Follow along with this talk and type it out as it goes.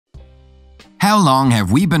How long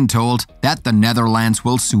have we been told that the Netherlands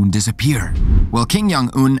will soon disappear? Will King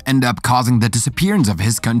Jong Un end up causing the disappearance of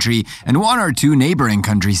his country and one or two neighboring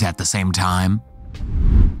countries at the same time?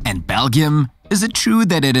 And Belgium? Is it true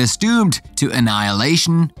that it is doomed to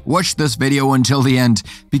annihilation? Watch this video until the end,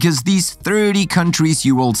 because these 30 countries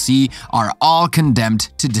you will see are all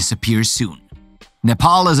condemned to disappear soon.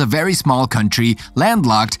 Nepal is a very small country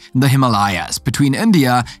landlocked in the Himalayas between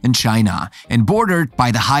India and China and bordered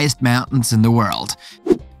by the highest mountains in the world.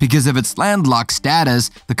 Because of its landlocked status,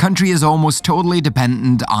 the country is almost totally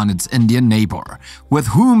dependent on its Indian neighbor, with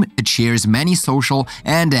whom it shares many social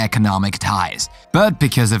and economic ties. But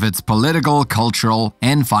because of its political, cultural,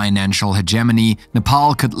 and financial hegemony,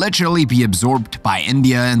 Nepal could literally be absorbed by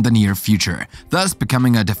India in the near future, thus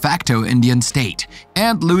becoming a de facto Indian state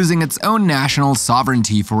and losing its own national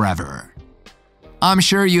sovereignty forever. I'm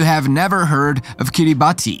sure you have never heard of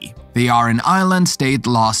Kiribati. They are an island state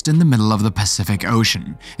lost in the middle of the Pacific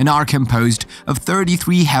Ocean and are composed of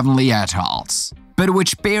 33 heavenly atolls, but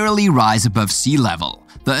which barely rise above sea level.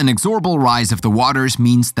 The inexorable rise of the waters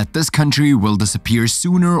means that this country will disappear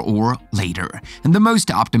sooner or later, and the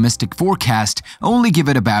most optimistic forecast only give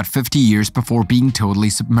it about 50 years before being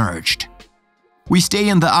totally submerged. We stay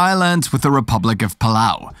in the islands with the Republic of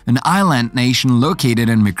Palau, an island nation located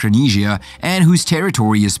in Micronesia and whose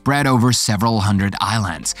territory is spread over several hundred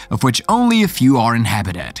islands, of which only a few are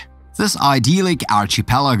inhabited. This idyllic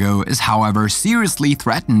archipelago is, however, seriously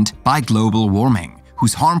threatened by global warming,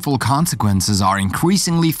 whose harmful consequences are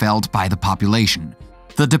increasingly felt by the population.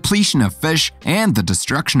 The depletion of fish and the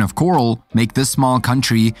destruction of coral make this small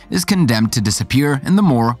country is condemned to disappear in the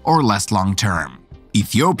more or less long term.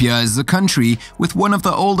 Ethiopia is a country with one of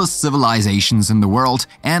the oldest civilizations in the world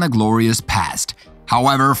and a glorious past.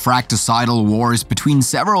 However, fratricidal wars between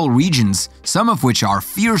several regions, some of which are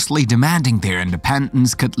fiercely demanding their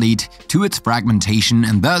independence, could lead to its fragmentation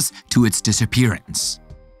and thus to its disappearance.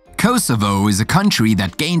 Kosovo is a country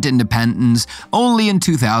that gained independence only in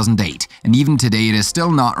 2008, and even today it is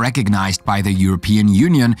still not recognized by the European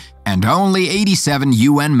Union, and only 87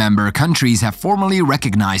 UN member countries have formally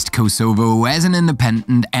recognized Kosovo as an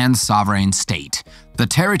independent and sovereign state. The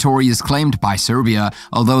territory is claimed by Serbia,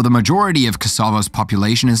 although the majority of Kosovo's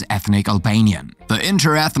population is ethnic Albanian. The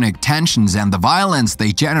inter-ethnic tensions and the violence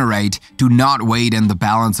they generate do not weigh in the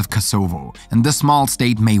balance of Kosovo, and this small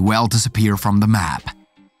state may well disappear from the map.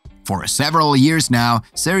 For several years now,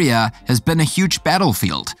 Syria has been a huge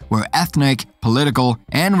battlefield where ethnic, political,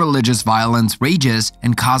 and religious violence rages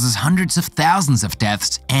and causes hundreds of thousands of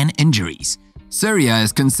deaths and injuries. Syria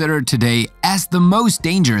is considered today as the most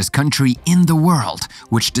dangerous country in the world,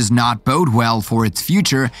 which does not bode well for its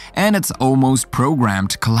future and its almost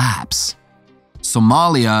programmed collapse.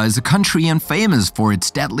 Somalia is a country infamous for its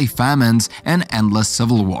deadly famines and endless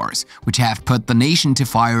civil wars, which have put the nation to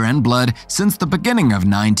fire and blood since the beginning of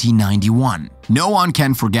 1991. No one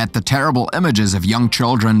can forget the terrible images of young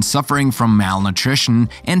children suffering from malnutrition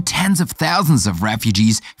and tens of thousands of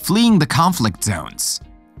refugees fleeing the conflict zones.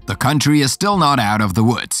 The country is still not out of the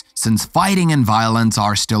woods, since fighting and violence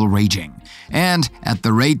are still raging, and at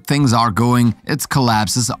the rate things are going, its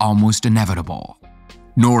collapse is almost inevitable.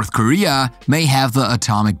 North Korea may have the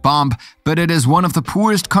atomic bomb, but it is one of the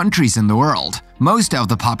poorest countries in the world. Most of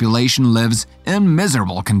the population lives in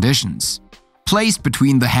miserable conditions. Placed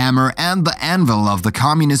between the hammer and the anvil of the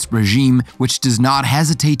communist regime, which does not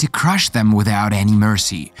hesitate to crush them without any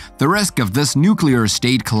mercy. The risk of this nuclear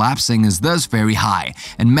state collapsing is thus very high,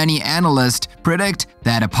 and many analysts predict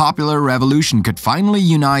that a popular revolution could finally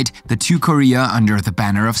unite the two Korea under the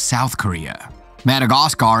banner of South Korea.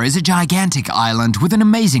 Madagascar is a gigantic island with an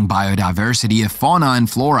amazing biodiversity of fauna and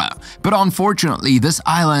flora, but unfortunately this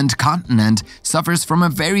island continent suffers from a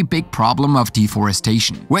very big problem of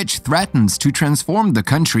deforestation, which threatens to transform the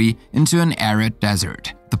country into an arid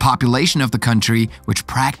desert. The population of the country, which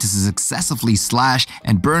practices excessively slash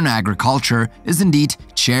and burn agriculture, is indeed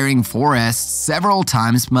sharing forests several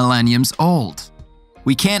times millenniums old.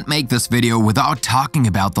 We can't make this video without talking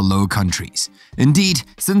about the Low Countries. Indeed,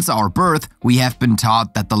 since our birth, we have been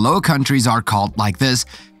taught that the Low Countries are called like this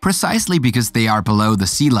precisely because they are below the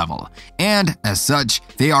sea level, and as such,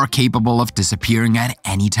 they are capable of disappearing at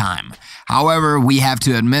any time. However, we have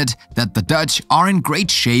to admit that the Dutch are in great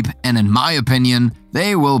shape, and in my opinion,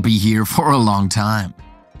 they will be here for a long time.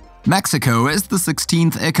 Mexico is the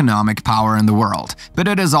 16th economic power in the world, but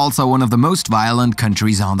it is also one of the most violent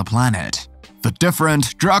countries on the planet. The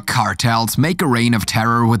different drug cartels make a reign of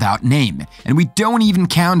terror without name, and we don't even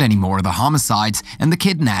count anymore the homicides and the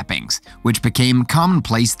kidnappings, which became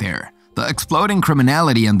commonplace there. The exploding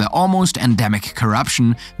criminality and the almost endemic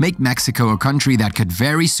corruption make Mexico a country that could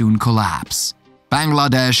very soon collapse.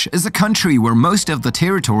 Bangladesh is a country where most of the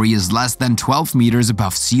territory is less than 12 meters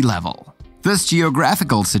above sea level. This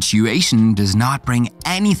geographical situation does not bring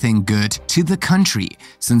anything good to the country,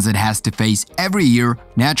 since it has to face every year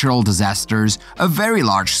natural disasters of very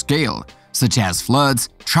large scale, such as floods,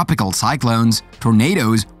 tropical cyclones,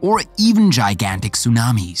 tornadoes, or even gigantic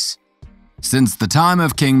tsunamis. Since the time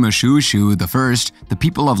of King Moshoeshoe I, the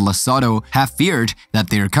people of Lesotho have feared that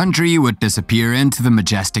their country would disappear into the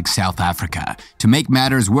majestic South Africa. To make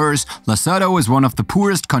matters worse, Lesotho is one of the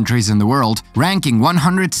poorest countries in the world, ranking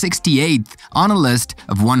 168th on a list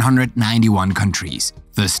of 191 countries.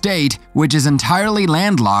 The state, which is entirely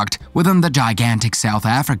landlocked within the gigantic South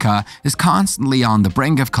Africa, is constantly on the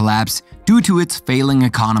brink of collapse due to its failing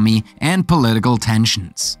economy and political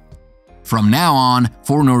tensions. From now on,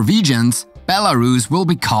 for Norwegians, Belarus will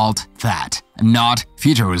be called that, and not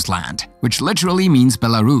Fjoråsland, which literally means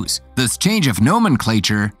Belarus. This change of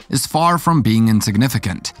nomenclature is far from being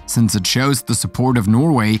insignificant, since it shows the support of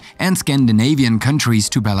Norway and Scandinavian countries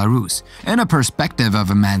to Belarus, in a perspective of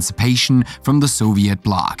emancipation from the Soviet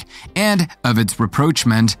bloc, and of its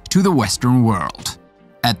rapprochement to the Western world.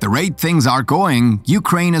 At the rate things are going,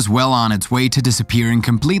 Ukraine is well on its way to disappearing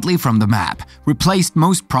completely from the map, replaced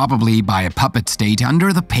most probably by a puppet state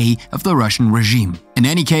under the pay of the Russian regime. In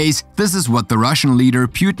any case, this is what the Russian leader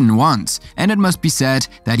Putin wants, and it must be said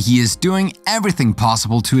that he is doing everything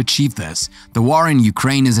possible to achieve this. The war in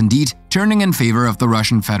Ukraine is indeed turning in favor of the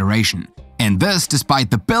Russian Federation. And this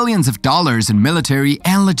despite the billions of dollars in military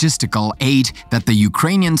and logistical aid that the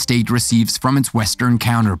Ukrainian state receives from its Western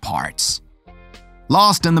counterparts.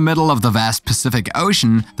 Lost in the middle of the vast Pacific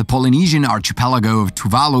Ocean, the Polynesian archipelago of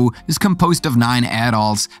Tuvalu is composed of 9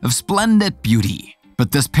 atolls of splendid beauty. But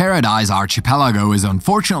this paradise archipelago is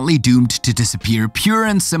unfortunately doomed to disappear pure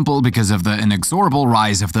and simple because of the inexorable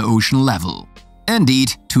rise of the ocean level.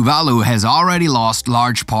 Indeed, Tuvalu has already lost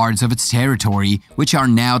large parts of its territory, which are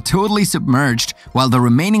now totally submerged, while the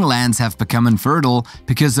remaining lands have become infertile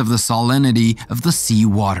because of the salinity of the sea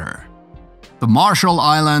water. The Marshall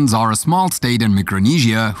Islands are a small state in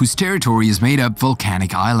Micronesia whose territory is made up of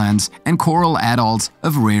volcanic islands and coral atolls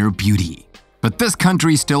of rare beauty. But this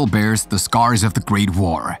country still bears the scars of the Great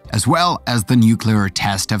War, as well as the nuclear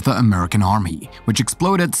test of the American Army, which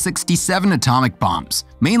exploded 67 atomic bombs,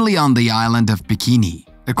 mainly on the island of Bikini.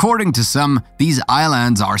 According to some, these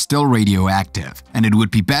islands are still radioactive, and it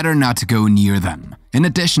would be better not to go near them. In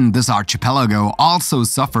addition, this archipelago also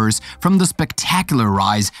suffers from the spectacular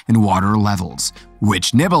rise in water levels,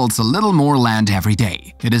 which nibbles a little more land every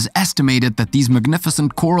day. It is estimated that these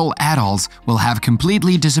magnificent coral atolls will have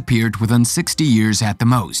completely disappeared within 60 years at the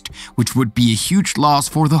most, which would be a huge loss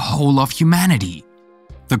for the whole of humanity.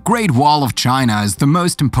 The Great Wall of China is the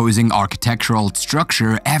most imposing architectural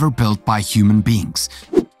structure ever built by human beings,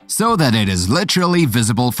 so that it is literally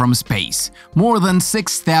visible from space. More than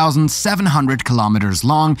 6,700 kilometers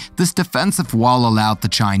long, this defensive wall allowed the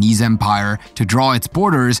Chinese Empire to draw its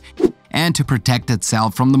borders and to protect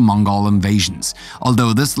itself from the Mongol invasions,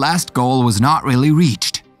 although this last goal was not really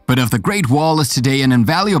reached. But if the Great Wall is today an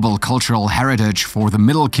invaluable cultural heritage for the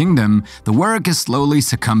Middle Kingdom, the work is slowly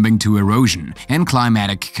succumbing to erosion and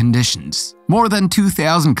climatic conditions. More than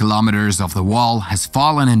 2,000 kilometers of the wall has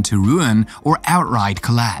fallen into ruin or outright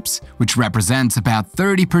collapse, which represents about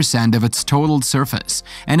 30% of its total surface.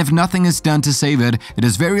 And if nothing is done to save it, it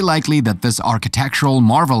is very likely that this architectural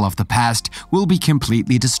marvel of the past will be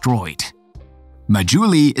completely destroyed.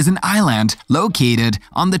 Majuli is an island located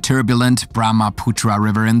on the turbulent Brahmaputra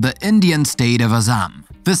River in the Indian state of Assam.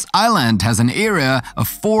 This island has an area of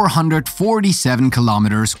 447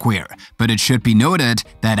 kilometers square, but it should be noted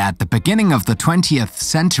that at the beginning of the 20th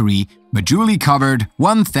century, Majuli covered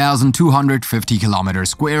 1,250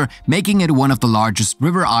 kilometers square, making it one of the largest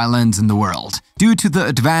river islands in the world. Due to the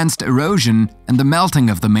advanced erosion and the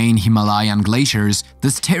melting of the main Himalayan glaciers,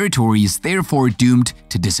 this territory is therefore doomed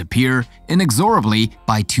to disappear inexorably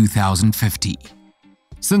by 2050.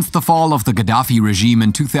 Since the fall of the Gaddafi regime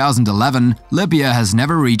in 2011, Libya has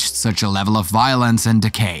never reached such a level of violence and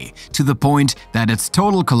decay, to the point that its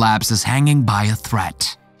total collapse is hanging by a thread.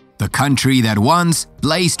 The country that once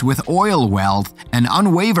blazed with oil wealth and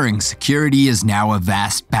unwavering security is now a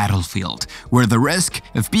vast battlefield, where the risk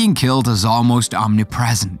of being killed is almost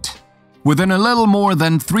omnipresent. Within a little more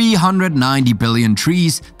than 390 billion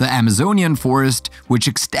trees, the Amazonian forest, which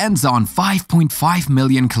extends on 5.5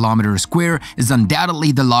 million kilometers square, is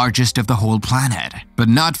undoubtedly the largest of the whole planet. But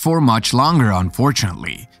not for much longer,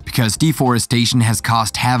 unfortunately, because deforestation has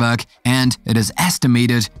caused havoc, and it is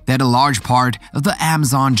estimated that a large part of the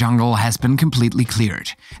Amazon jungle has been completely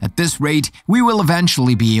cleared. At this rate, we will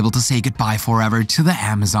eventually be able to say goodbye forever to the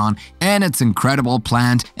Amazon and its incredible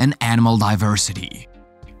plant and animal diversity.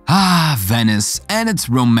 Ah, Venice and its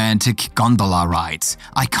romantic gondola rides,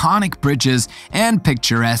 iconic bridges, and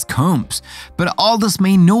picturesque homes. But all this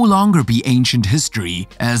may no longer be ancient history,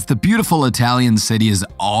 as the beautiful Italian city is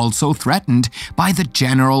also threatened by the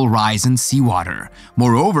general rise in seawater.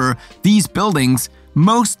 Moreover, these buildings,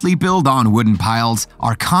 mostly built on wooden piles,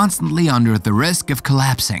 are constantly under the risk of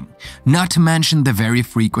collapsing, not to mention the very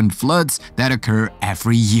frequent floods that occur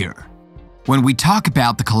every year. When we talk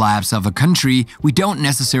about the collapse of a country, we don't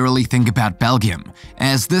necessarily think about Belgium,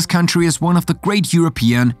 as this country is one of the great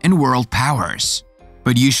European and world powers.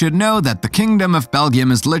 But you should know that the Kingdom of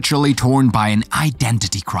Belgium is literally torn by an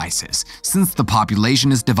identity crisis, since the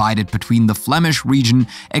population is divided between the Flemish region,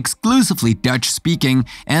 exclusively Dutch-speaking,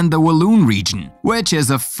 and the Walloon region, which is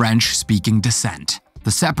of French-speaking descent. The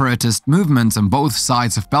separatist movements on both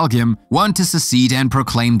sides of Belgium want to secede and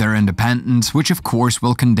proclaim their independence, which of course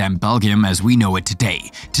will condemn Belgium as we know it today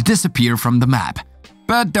to disappear from the map.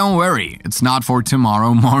 But don't worry, it's not for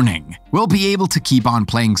tomorrow morning. We'll be able to keep on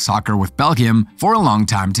playing soccer with Belgium for a long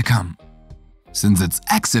time to come. Since its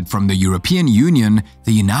exit from the European Union,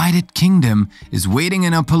 the United Kingdom is waiting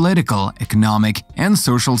in a political, economic, and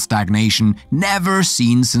social stagnation never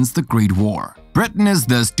seen since the Great War. Britain is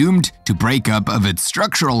thus doomed to break up of its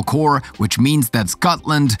structural core, which means that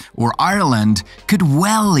Scotland or Ireland could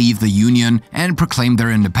well leave the Union and proclaim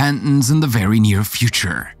their independence in the very near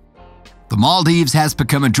future. The Maldives has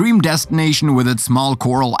become a dream destination with its small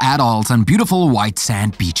coral atolls and beautiful white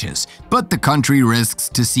sand beaches, but the country risks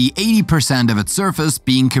to see 80% of its surface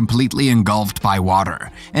being completely engulfed by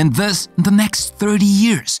water, and this in the next 30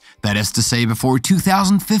 years, that is to say before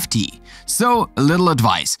 2050. So, a little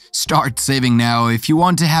advice, start saving now if you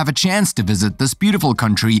want to have a chance to visit this beautiful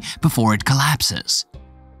country before it collapses.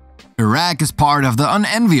 Iraq is part of the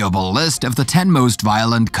unenviable list of the 10 most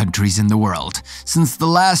violent countries in the world. Since the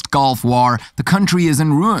last Gulf War, the country is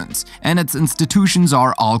in ruins, and its institutions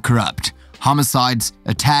are all corrupt. Homicides,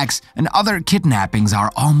 attacks, and other kidnappings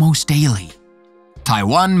are almost daily.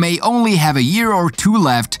 Taiwan may only have a year or two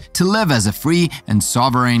left to live as a free and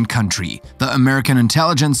sovereign country. The American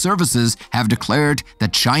intelligence services have declared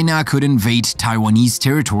that China could invade Taiwanese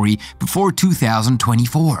territory before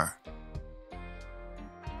 2024.